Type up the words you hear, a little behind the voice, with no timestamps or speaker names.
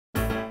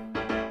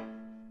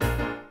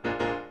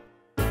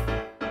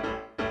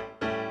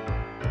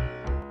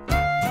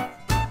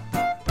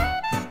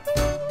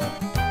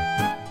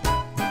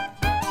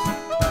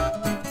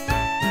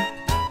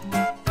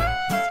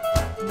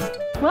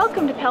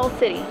Welcome to Pell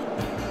City.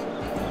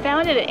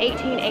 Founded in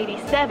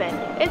 1887,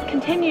 it's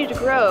continued to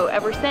grow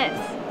ever since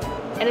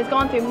and has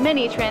gone through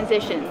many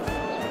transitions.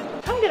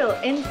 Come get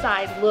an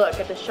inside look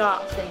at the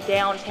shops in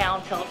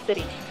downtown Pell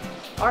City.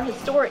 Our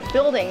historic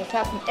buildings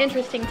have some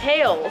interesting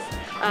tales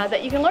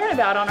that you can learn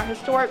about on our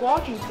historic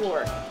walking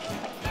tour.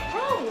 Like,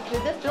 how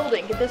did this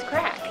building get this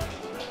crack?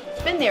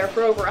 It's been there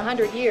for over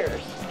 100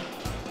 years.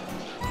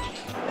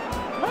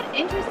 What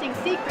interesting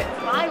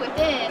secrets lie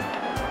within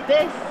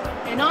this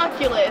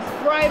innocuous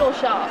bridal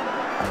shop?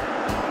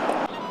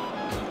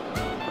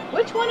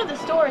 Which one of the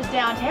stores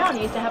downtown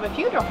used to have a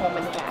funeral home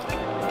in the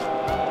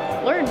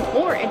back? Learn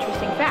more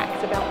interesting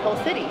facts about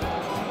Pell City.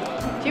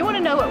 Do you want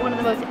to know what one of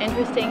the most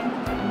interesting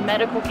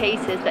medical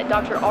cases that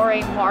Dr.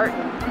 R.A.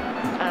 Martin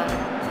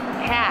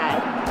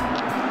had?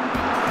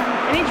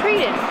 And he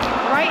treated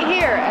right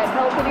here at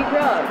Pell City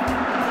Drug,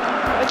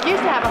 which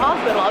used to have a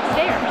hospital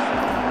upstairs.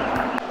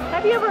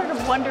 Have you ever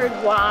wondered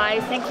why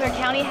St. Clair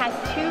County has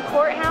two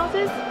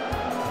courthouses?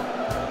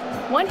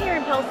 One here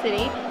in Pell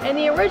City and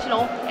the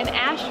original in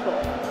Asheville.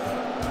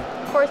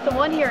 Of course, the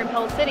one here in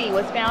Pell City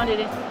was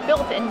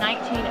built in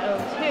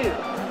 1902.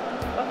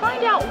 But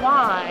find out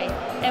why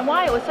and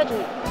why it was such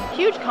a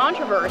huge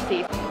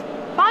controversy.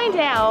 Find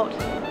out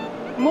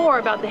more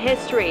about the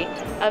history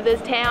of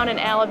this town in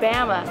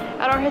Alabama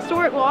at our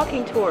historic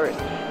walking tours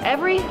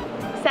every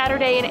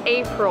Saturday in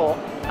April,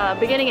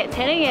 beginning at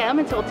 10 a.m.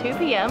 until 2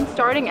 p.m.,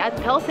 starting at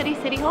Pell City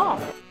City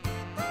Hall.